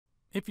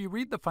If you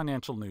read the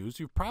financial news,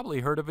 you've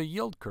probably heard of a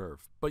yield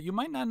curve, but you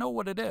might not know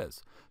what it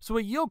is. So,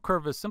 a yield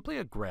curve is simply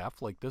a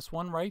graph like this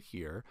one right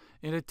here,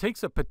 and it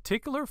takes a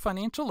particular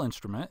financial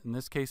instrument. In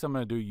this case, I'm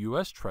going to do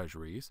US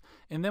Treasuries.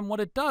 And then what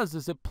it does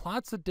is it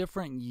plots the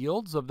different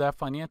yields of that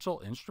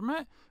financial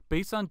instrument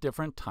based on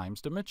different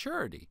times to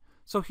maturity.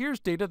 So here's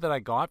data that I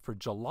got for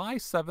July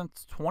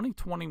 7th,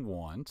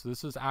 2021. So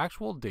this is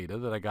actual data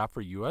that I got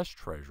for US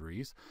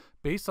Treasuries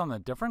based on the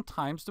different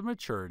times to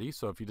maturity.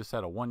 So if you just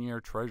had a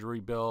 1-year Treasury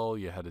bill,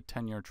 you had a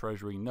 10-year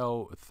Treasury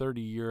note, a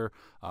 30-year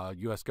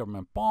US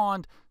government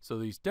bond. So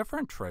these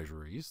different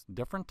Treasuries,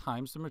 different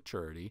times to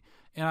maturity.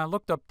 And I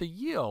looked up the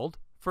yield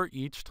for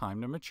each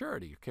time to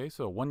maturity. Okay,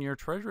 so a 1-year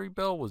Treasury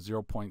bill was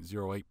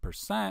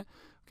 0.08%.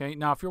 Okay,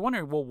 now if you're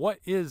wondering, well, what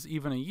is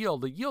even a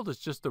yield? A yield is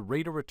just the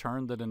rate of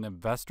return that an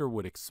investor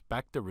would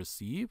expect to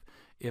receive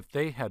if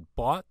they had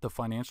bought the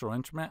financial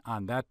instrument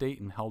on that date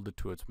and held it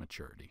to its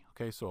maturity.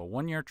 Okay, so a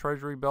 1-year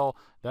Treasury bill,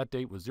 that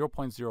date was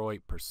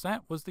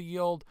 0.08% was the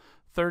yield.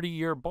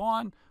 30-year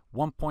bond,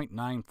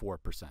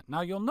 1.94%.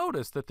 Now you'll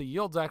notice that the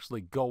yields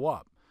actually go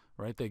up.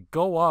 Right? They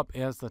go up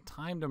as the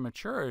time to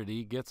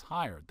maturity gets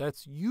higher.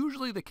 That's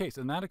usually the case,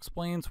 and that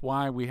explains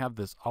why we have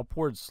this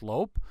upward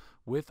slope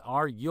with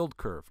our yield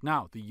curve.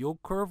 Now, the yield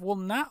curve will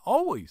not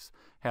always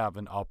have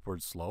an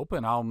upward slope,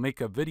 and I'll make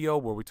a video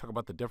where we talk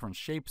about the different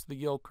shapes of the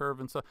yield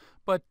curve and stuff,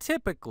 but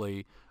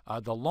typically,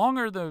 the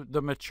longer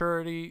the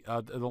maturity,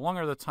 the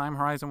longer the time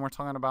horizon we're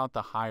talking about,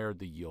 the higher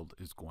the yield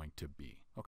is going to be.